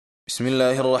بسم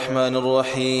الله الرحمن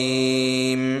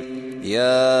الرحيم.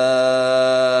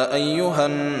 يا أيها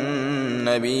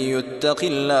النبي اتق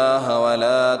الله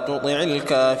ولا تطع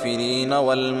الكافرين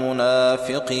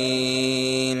والمنافقين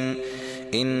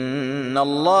إن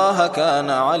الله كان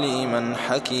عليما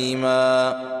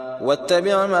حكيما.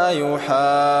 واتبع ما يوحى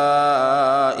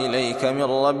إليك من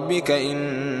ربك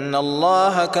إن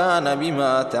الله كان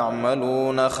بما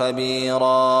تعملون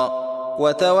خبيرا.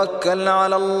 وتوكل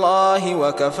على الله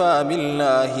وكفى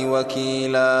بالله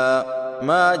وكيلا.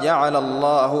 ما جعل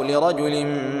الله لرجل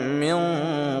من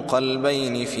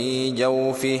قلبين في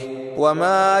جوفه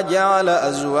وما جعل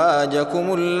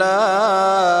أزواجكم اللائي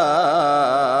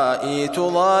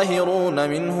تظاهرون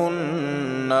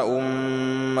منهن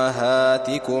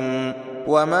أمهاتكم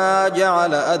وما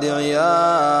جعل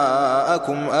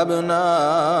أدعياءكم أبناءكم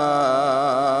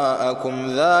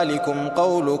ذلكم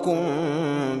قولكم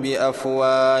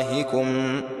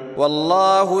بأفواهكم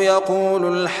والله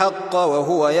يقول الحق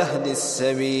وهو يهدي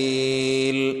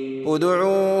السبيل.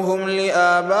 ادعوهم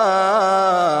لآبائهم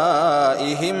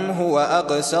هو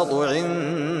أقسط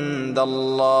عند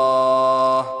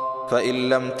الله فإن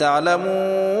لم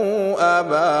تعلموا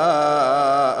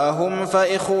آباءهم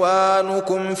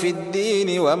فإخوانكم في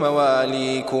الدين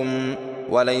ومواليكم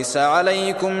وليس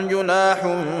عليكم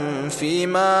جناح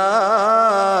فيما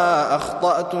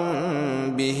أخطأتم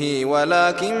به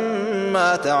ولكن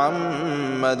ما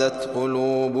تعمدت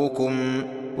قلوبكم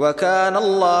وكان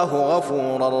الله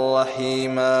غفورا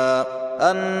رحيما.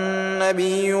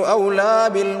 النبي أولى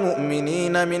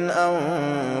بالمؤمنين من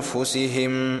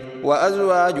أنفسهم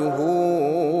وأزواجه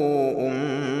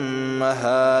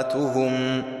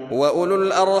أمهاتهم وأولو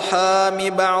الأرحام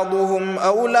بعضهم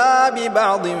أولى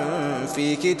ببعض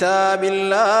في كتاب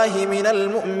الله من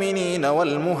المؤمنين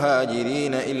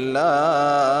والمهاجرين إلا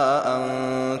أن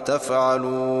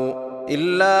تفعلوا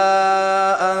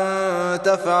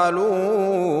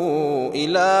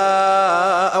إلى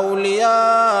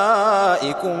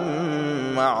أوليائكم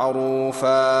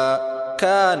معروفا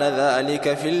كان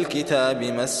ذلك في الكتاب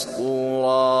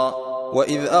مسطورا.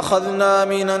 وإذ أخذنا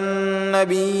من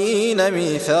النبيين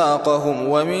ميثاقهم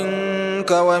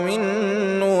ومنك ومن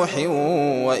نوح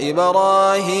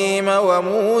وإبراهيم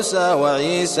وموسى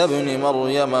وعيسى ابن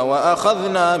مريم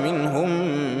وأخذنا منهم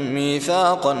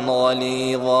ميثاقا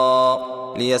غليظا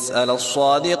ليسأل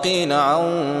الصادقين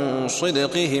عن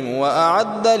صدقهم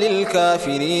وأعد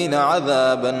للكافرين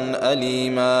عذابا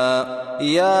أليما.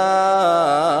 يا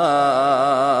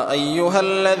أيها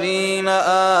الذين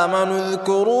آمنوا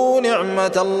اذكروا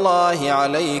نعمة الله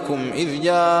عليكم إذ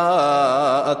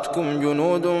جاءتكم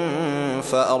جنود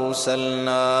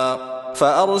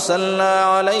فأرسلنا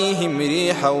عليهم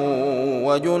ريحا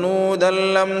وجنودا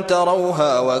لم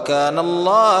تروها وكان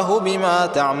الله بما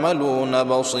تعملون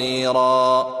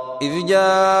بصيرا. إذ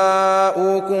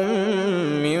جاءوكم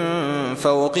من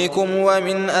فوقكم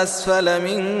ومن أسفل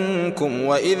منكم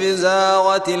وإذ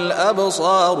زاغت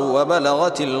الأبصار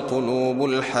وبلغت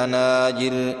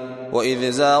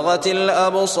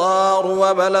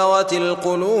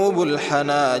القلوب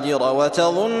الحناجر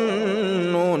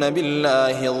وتظنون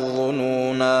بالله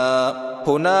الظنونا.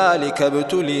 هنالك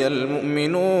ابتلي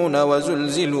المؤمنون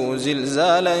وزلزلوا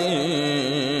زلزالا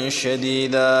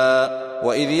شديدا.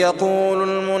 وإذ يقول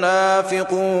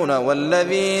المنافقون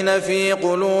والذين في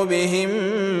قلوبهم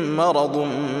مرض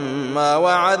ما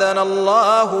وعدنا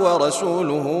الله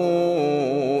ورسوله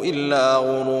إلا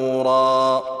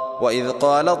غرورا. وإذ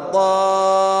قالت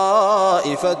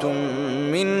طائفة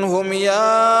منهم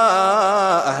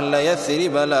يا أهل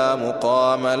يثرب لا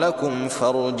مقام لكم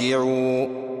فارجعوا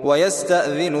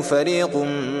ويستأذن فريق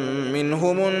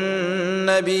منهم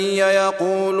النبي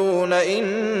يقولون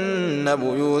إن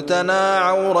بيوتنا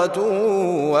عورة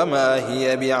وما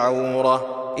هي بعورة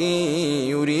إن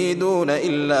يريدون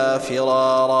إلا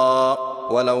فرارا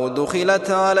ولو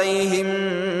دخلت عليهم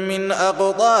من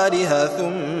أقطارها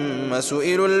ثم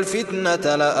سئلوا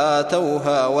الفتنة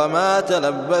لآتوها وما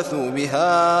تلبثوا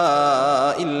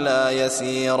بها إلا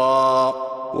يسيرا.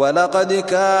 ولقد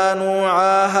كانوا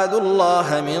عاهدوا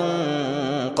الله من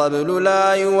قبل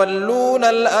لا يولون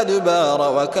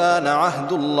الأدبار وكان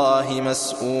عهد الله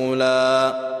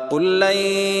مسؤولا. قل لن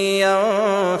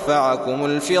ينفعكم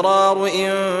الفرار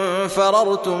إن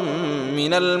فررتم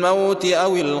من الموت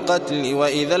أو القتل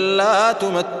وإذا لا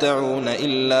تمتعون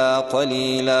إلا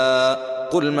قليلا.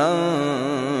 قل من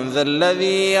ذا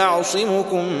الذي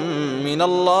يعصمكم من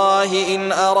الله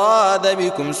إن أراد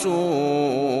بكم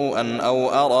سوءا أو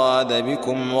أراد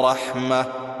بكم رحمة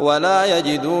ولا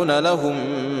يجدون لهم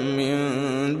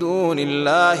من دون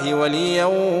الله وليا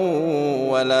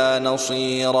ولا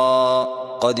نصيرا.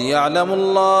 قد يعلم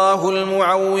الله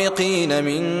المعوقين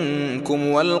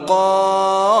منكم والقائلين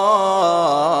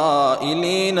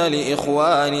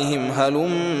لإخوانهم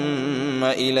هلم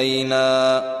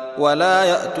إلينا ولا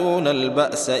يأتون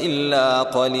البأس إلا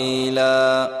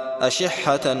قليلا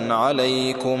أشحة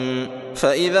عليكم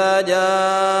فإذا جاء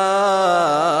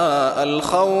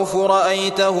الخوف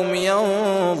رأيتهم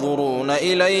ينظرون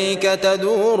إليك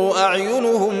تدور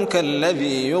أعينهم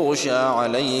كالذي يغشى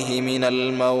عليه من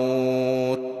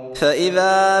الموت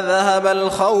فإذا ذهب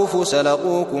الخوف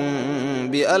سلقوكم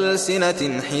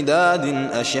بألسنة حداد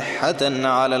أشحة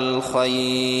على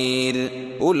الخير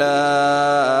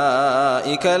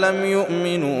أولئك لم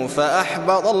يؤمنوا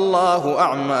فأحبط الله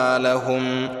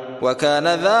أعمالهم وكان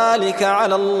ذلك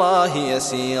على الله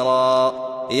يسيرا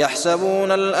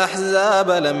يحسبون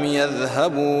الأحزاب لم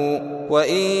يذهبوا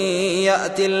وإن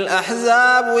يأتي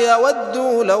الأحزاب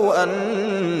يودوا لو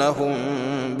أنهم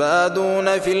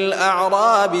بادون في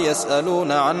الأعراب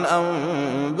يسألون عن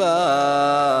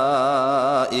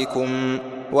أنبائكم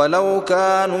ولو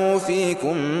كانوا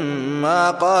فيكم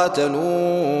ما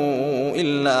قاتلوا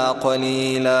إلا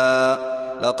قليلا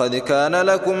لقد كان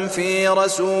لكم في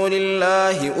رسول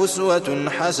الله أسوة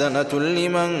حسنة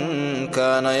لمن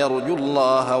كان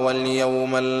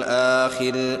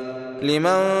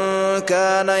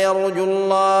يرجو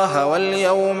الله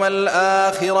واليوم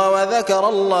الآخر وذكر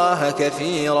الله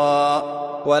كثيرا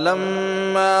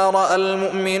ولما رأى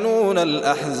المؤمنون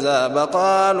الأحزاب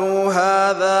قالوا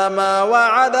هذا ما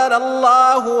وعدنا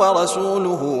الله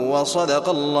ورسوله وصدق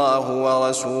الله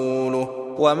ورسوله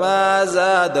وما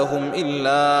زادهم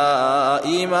إلا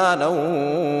إيمانا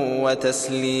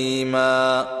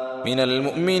وتسليما من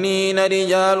المؤمنين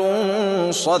رجال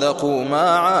صدقوا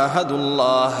ما عاهدوا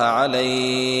الله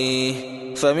عليه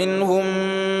فمنهم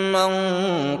من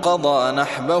قضى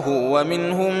نحبه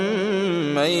ومنهم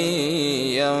من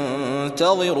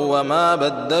ينتظر وما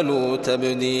بدلوا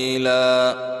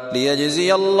تبديلا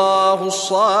ليجزي الله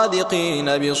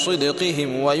الصادقين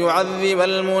بصدقهم ويعذب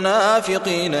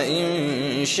المنافقين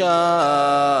إن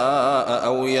شاء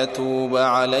أو يتوب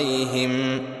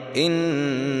عليهم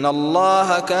إن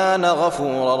الله كان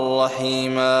غفورا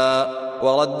رحيما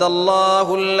ورد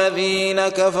الله الذين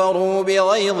كفروا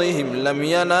بغيظهم لم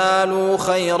ينالوا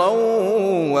خيرا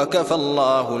وكفى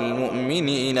الله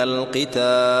المؤمنين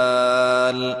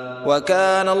القتال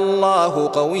وكان الله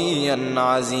قويا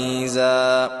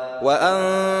عزيزا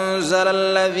وأنزل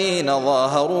الذين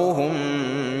ظاهروهم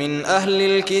من أهل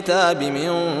الكتاب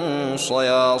من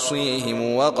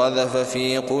صياصيهم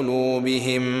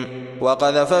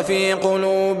وقذف في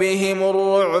قلوبهم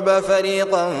الرعب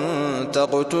فريقا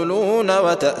تقتلون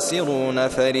وتأسرون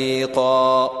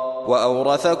فريقا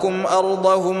وأورثكم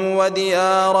أرضهم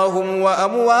وديارهم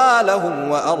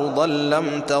وأموالهم وأرضا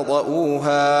لم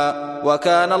تطئوها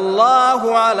وكان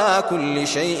الله على كل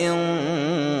شيء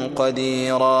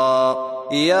قديرا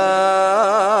يا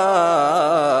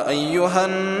أيها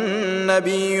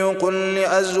النبي قل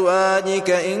لأزواجك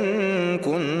إن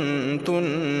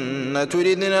كنتن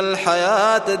تردن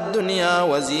الحياة الدنيا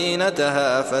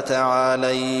وزينتها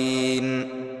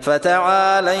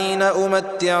فتعالين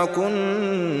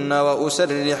أمتعكن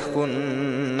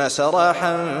وأسرحكن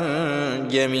سراحا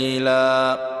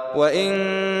جميلا وإن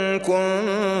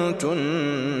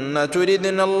كنتن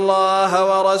تردن الله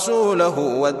ورسوله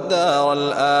والدار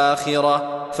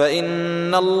الآخرة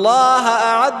فإن الله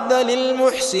أعد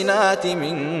للمحسنات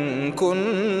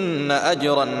منكن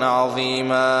أجرا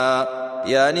عظيما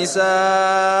يا نساء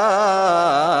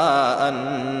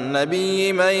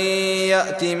النبي من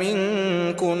يأت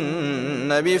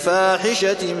منكن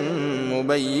بفاحشة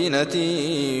مبينة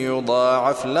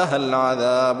يضاعف لها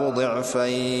العذاب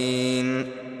ضعفين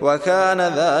وكان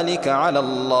ذلك على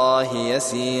الله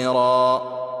يسيرا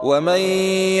ومن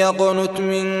يقنت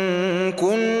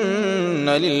منكن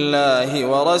لله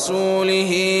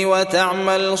ورسوله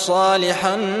وتعمل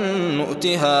صالحا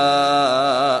نؤتها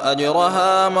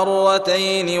أجرها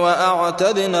مرتين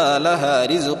وأعتدنا لها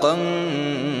رزقا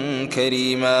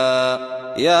كريما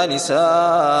يا نساء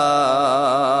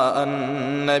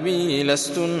النبي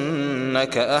لستن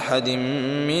كأحد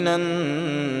من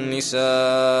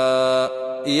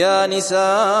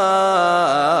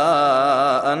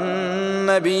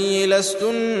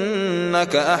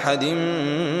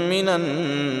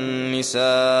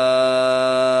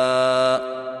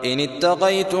النساء إن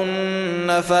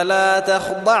اتقيتن فلا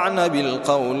تخضعن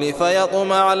بالقول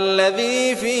فيطمع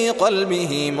الذي في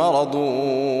قلبه مرض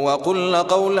وقلن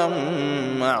قولا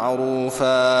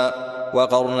معروفا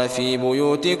وقرن في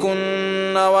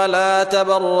بيوتكن ولا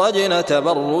تبرجن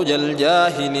تبرج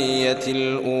الجاهلية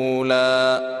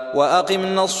الأولى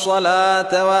وأقمنا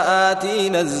الصلاة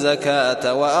وآتينا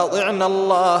الزكاة وأطعنا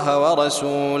الله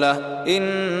ورسوله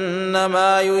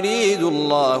إنما يريد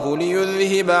الله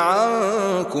ليذهب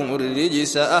عنكم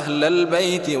الرجس أهل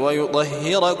البيت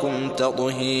ويطهركم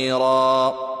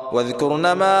تطهيرا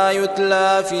واذكرن ما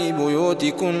يتلى في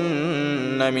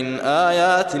بيوتكن من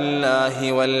آيات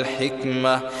الله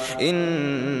والحكمة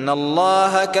إن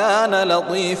الله كان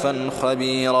لطيفا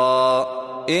خبيرا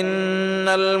إن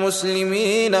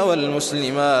المسلمين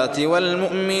والمسلمات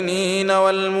والمؤمنين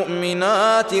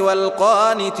والمؤمنات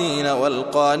والقانتين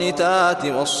والقانتات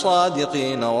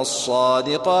والصادقين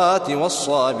والصادقات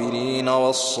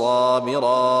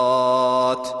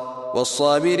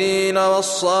والصابرين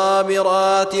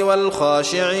والصابرات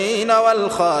والخاشعين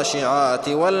والخاشعات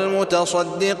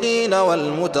والمتصدقين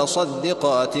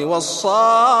والمتصدقات والصائمين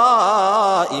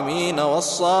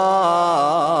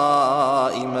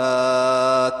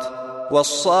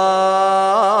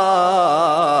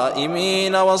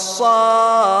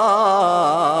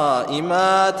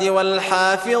والصائمات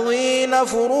والحافظين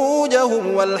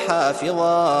فروجهم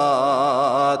والحافظات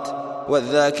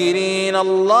والذاكرين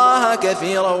الله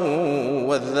كثيرا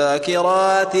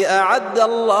والذاكرات أعد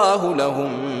الله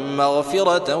لهم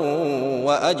مغفرة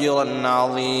وأجرا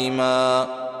عظيما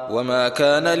وما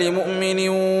كان لمؤمن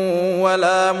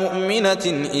ولا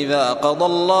مؤمنة إذا قضى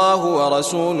الله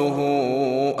ورسوله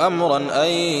أمرا أن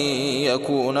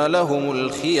يكون لهم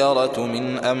الخيرة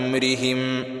من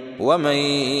أمرهم ومن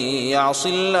يعص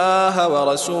الله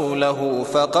ورسوله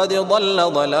فقد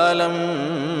ضل ضلالا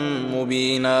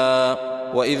مبينا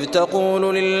وإذ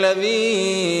تقول للذي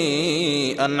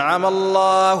أنعم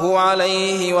الله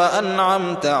عليه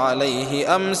وأنعمت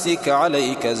عليه أمسك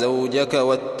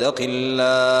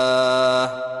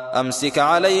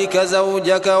عليك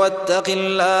زوجك واتق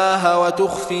الله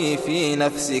وتخفي في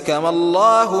نفسك ما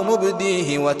الله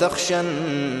مبديه وتخشى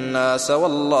الناس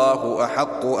والله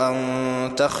أحق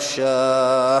أن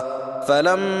تخشاه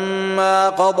فلما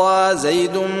قضى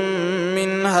زيد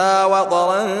منها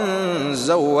وطرا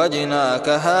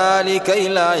زوجناكها لكي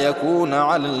لا يكون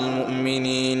على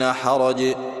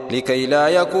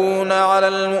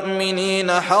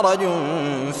المؤمنين حرج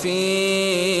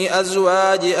في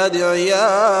أزواج أدعيائهم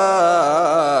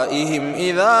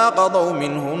إذا قضوا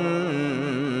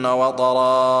منهن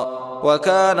وطرا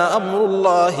وكان أمر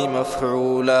الله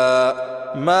مفعولا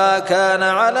ما كان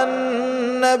على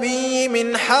النبي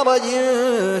من حرج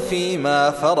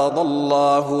فيما فرض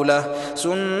الله له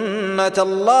سنة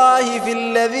الله في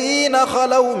الذين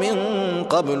خلوا من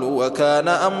قبل وكان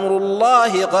أمر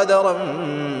الله قدرا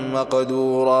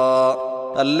مقدورا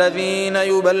الذين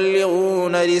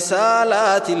يبلغون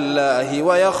رسالات الله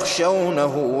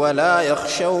ويخشونه ولا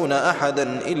يخشون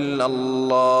أحدا إلا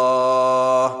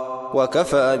الله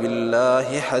وكفى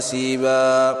بالله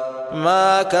حسيبا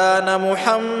ما كان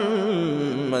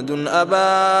محمد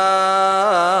أبا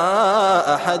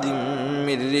أحد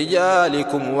من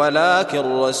رجالكم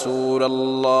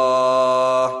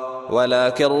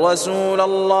ولكن رسول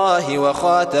الله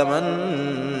وخاتم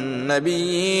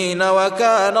النبيين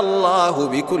وكان الله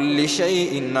بكل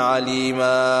شيء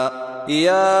عليما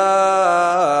يا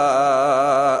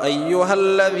أيها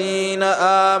الذين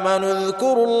آمنوا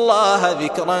اذكروا الله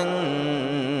ذكرا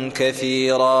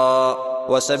كثيرا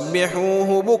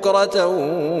وسبحوه بكرة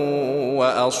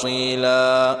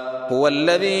وأصيلا هو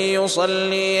الذي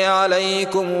يصلي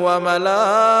عليكم وملائكته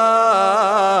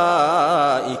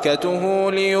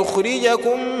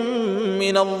ليخرجكم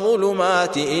من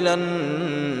الظلمات إلى النور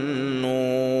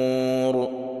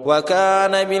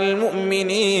وكان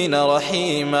بالمؤمنين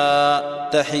رحيما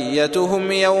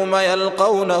تحيتهم يوم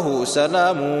يلقونه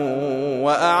سلام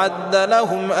وأعد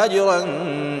لهم أجرا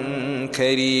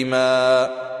كريما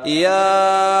يا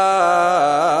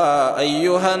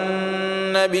أيها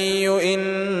النبي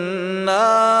إنا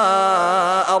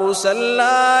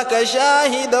أرسلناك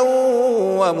شاهدا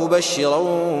ومبشرا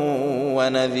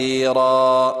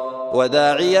ونذيرا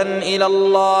وداعيا إلى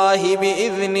الله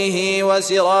بإذنه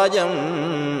وسراجا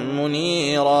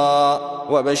منيرا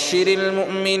وبشر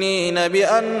المؤمنين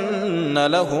بأن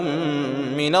لهم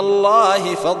من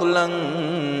الله فضلا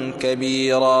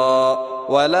كبيرا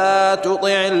ولا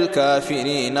تطع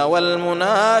الكافرين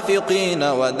والمنافقين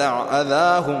ودع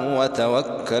أذاهم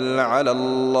وتوكل على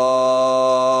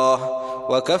الله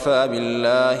وكفى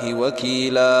بالله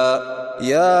وكيلا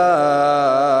يا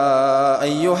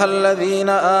أيها الذين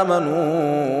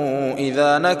آمنوا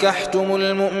إذا نكحتم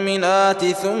المؤمنات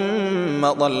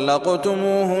ثم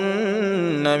طلقتموهن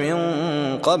من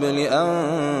قبل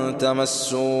أن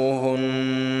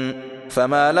تمسوهن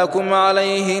فما لكم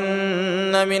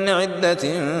عليهن من عدة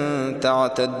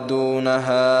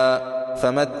تعتدونها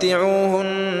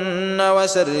فمتعوهن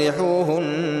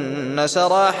وسرحوهن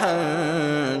سراحا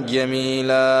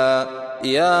جميلا.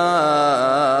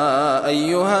 يا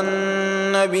أيها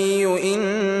النبي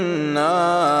إنا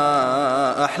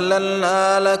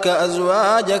أحللنا لك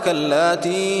أزواجك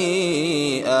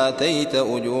اللاتي آتيت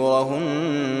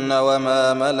أجورهن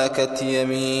وما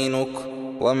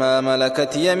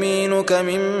ملكت يمينك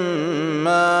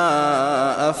مما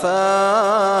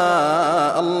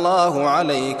أفاء الله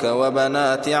عليك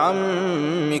وبنات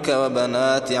عمك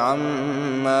وبنات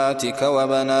عماتك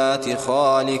وبنات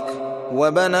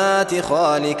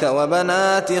خالك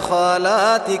وبنات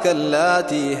خالاتك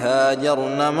اللاتي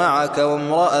هاجرن معك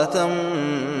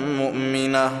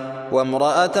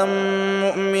وامرأة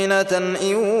مؤمنة إن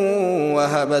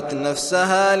وهبت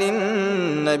نفسها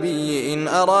للنبي إن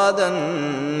أراد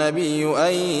النبي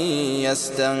أن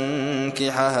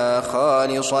يستنكحها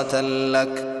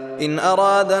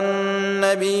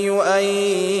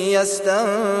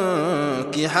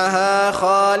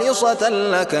خالصة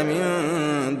لك من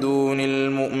دون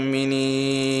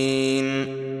المؤمنين.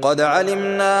 قد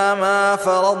علمنا ما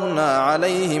فرضنا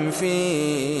عليهم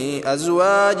في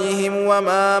أزواجهم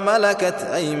وما ملكت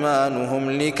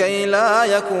أيمانهم لكي لا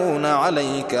يكون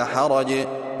عليك حرج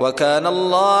وكان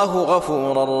الله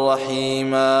غفورا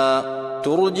رحيما.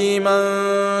 ترجي من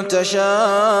تشاء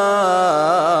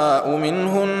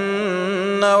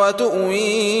منهن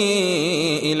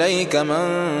وتؤوي إليك من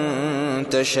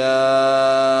تشاء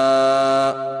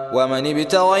ومن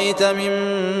ابتغيت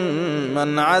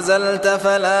ممن عزلت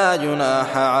فلا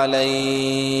جناح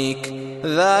عليك.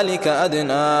 ذلك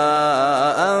أدنى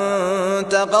أن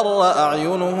تقر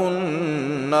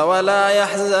أعينهن ولا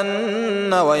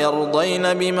يحزن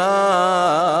ويرضين بما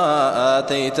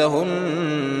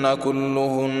آتيتهن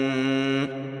كلهن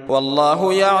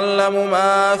والله يعلم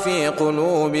ما في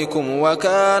قلوبكم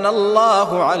وكان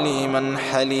الله عليما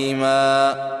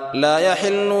حليما. لا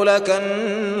يحل لك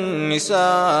النساء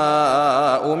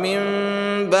من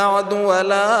بعد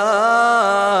ولا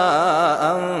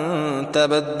أن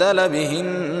تبدل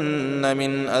بهن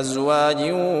من أزواج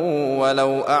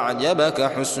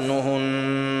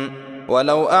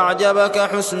ولو أعجبك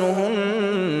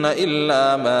حسنهن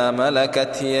إلا ما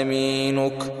ملكت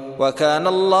يمينك وكان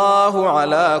الله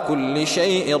على كل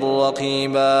شيء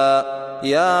رقيبا.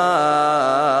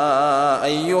 يا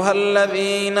أيها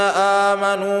الذين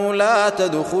آمنوا لا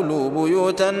تدخلوا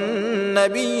بيوت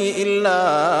النبي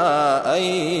إلا أن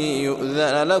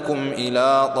يؤذن لكم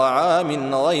إلى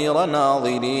طعام غير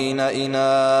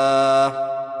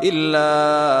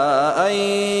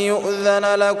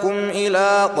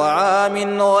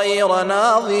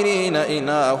ناظرين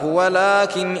إناه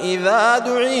ولكن إذا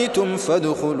دعيتم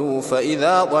فادخلوا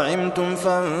فإذا طعمتم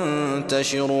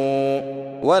فانتشروا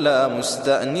ولا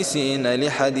مستأنسين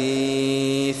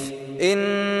لحديث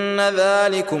إن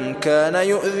ذلكم كان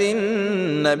يؤذي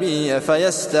النبي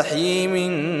فيستحيي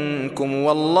منكم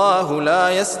والله لا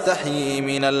يستحيي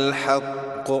من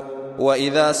الحق.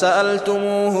 وإذا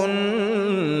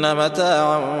سألتموهن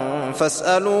متاعا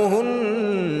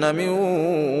فاسألوهن من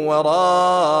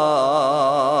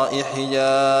وراء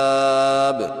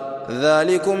حجاب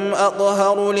ذلكم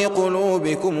أطهر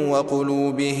لقلوبكم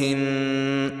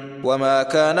وقلوبهن. وما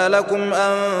كان لكم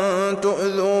أن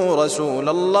تؤذوا رسول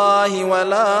الله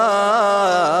ولا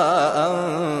أن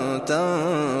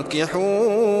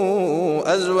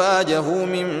تنكحوا أزواجه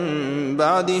من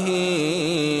بعده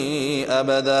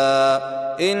أبدا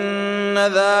إن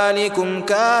ذلكم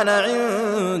كان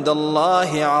عند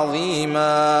الله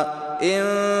عظيما. إن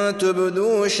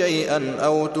تبدوا شيئا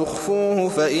أو تخفوه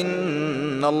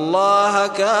فإن الله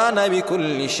كان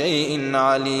بكل شيء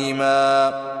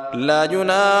عليما. لا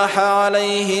جناح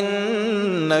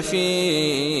عليهن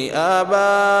في آبائهن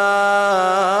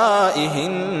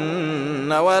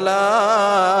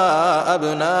ولا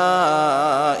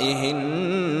أبنائهن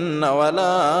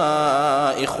ولا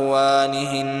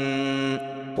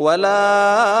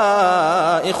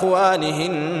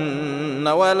إخوانهن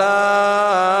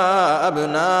ولا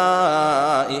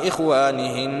أبناء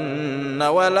إخوانهن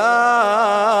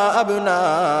ولا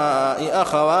أبناء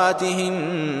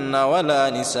أخواتهن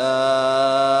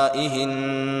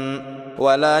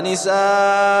ولا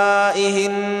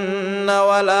نسائهن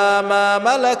ولا ما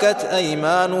ملكت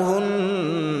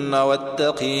أيمانهن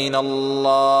واتقين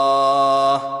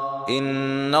الله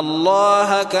إن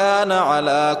الله كان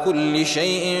على كل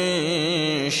شيء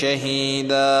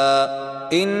شهيدا.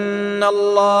 إن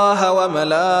الله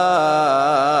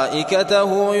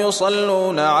وملائكته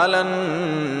يصلون على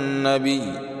النبي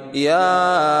يا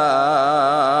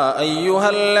أيها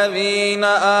الذين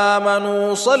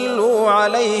آمنوا صلوا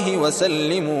عليه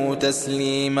وسلموا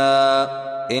تسليما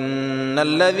إن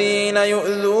الذين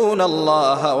يؤذون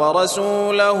الله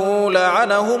ورسوله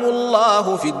لعنهم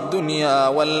الله في الدنيا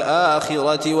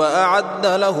والآخرة وأعد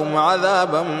لهم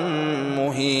عذابا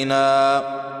مهينا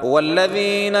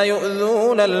والذين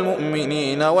يؤذون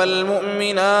المؤمنين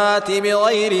والمؤمنات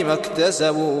بغير ما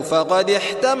اكتسبوا فقد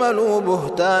احتملوا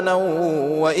بهتانا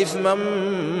وإثما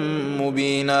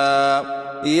مبينا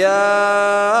يا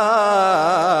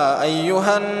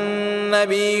أيها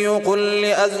النبي قل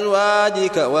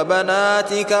لأزواجك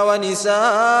وبناتك ونساء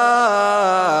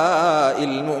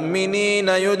المؤمنين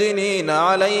يدنين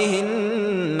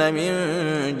عليهن من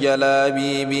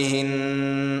جلابيبهن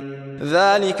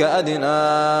ذلك أدنى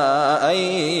أن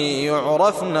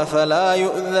يعرفن فلا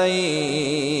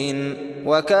يؤذين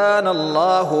وكان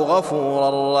الله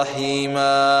غفورا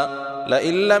رحيما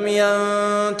لئن لم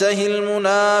ينته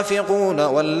المنافقون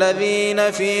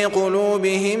والذين في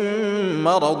قلوبهم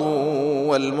مرض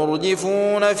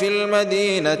والمرجفون في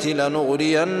المدينة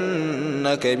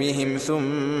لنغرينك بهم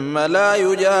ثم لا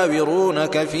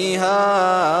يجاورونك فيها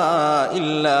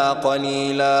إلا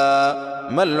قليلا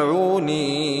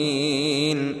ملعونين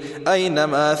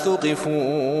أينما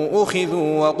ثقفوا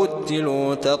أخذوا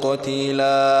وقتلوا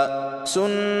تقتيلا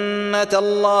سنة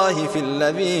الله في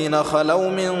الذين خلوا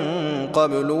من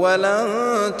قبل ولن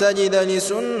تجد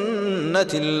لسنة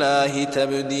الله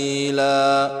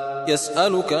تبديلا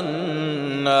يسألك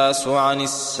الناس عن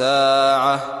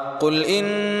الساعة قل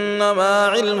إنما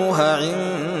علمها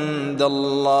عند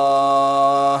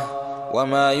الله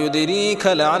وما يدريك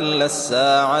لعل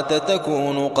الساعة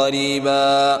تكون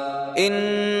قريبا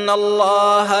إن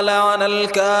الله لعن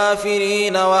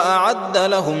الكافرين وأعد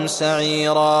لهم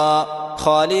سعيرا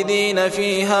خالدين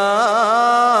فيها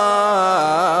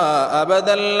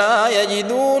أبدا لا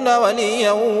يجدون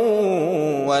وليا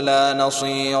ولا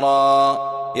نصيرا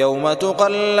يوم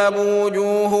تقلب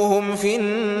وجوههم في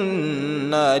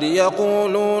النار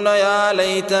يقولون يا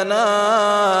ليتنا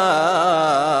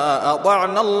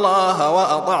أطعنا الله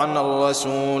وأطعنا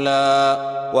الرسولا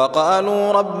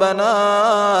وقالوا ربنا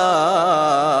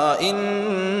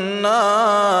إنا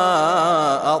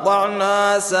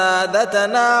أطعنا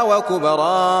سادتنا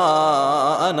وكبراءنا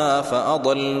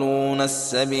فأضلونا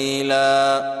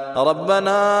السبيلا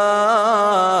ربنا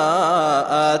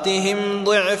آتهم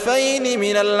ضعفين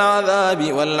من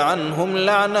العذاب والعنهم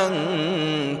لعنا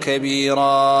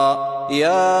كبيرا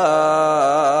يا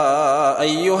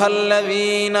أيها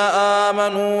الذين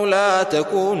آمنوا لا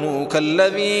تكونوا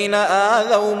كالذين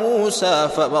آذوا موسى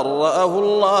فبرأه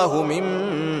الله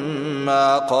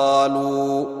مما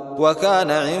قالوا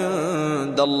وكان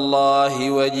عند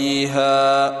الله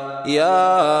وجيها يا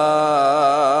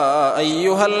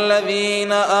أيها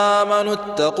الذين آمنوا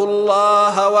اتقوا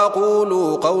الله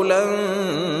وقولوا قولا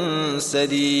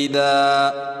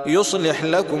سديدا يصلح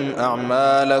لكم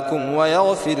أعمالكم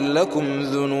ويغفر لكم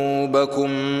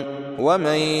ذنوبكم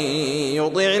ومن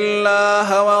يطع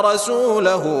الله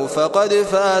ورسوله فقد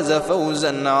فاز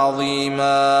فوزا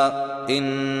عظيما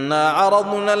إنا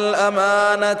عرضنا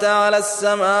الأمانة على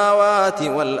السماوات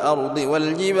والأرض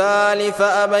والجبال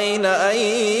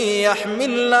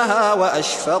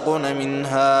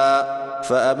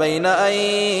فأبين أن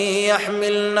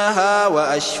يحملنها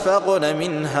وأشفقن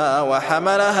منها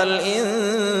وحملها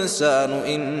الإنسان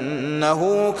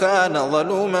إنه كان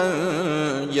ظلوما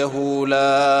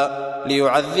جهولا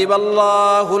ليعذب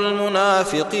الله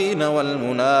المنافقين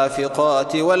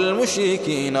والمنافقات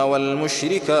والمشركين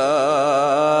والمشركات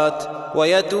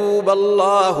ويتوب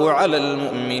الله على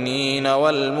المؤمنين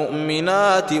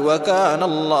والمؤمنات وكان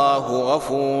الله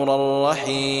غفورا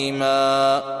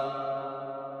رحيما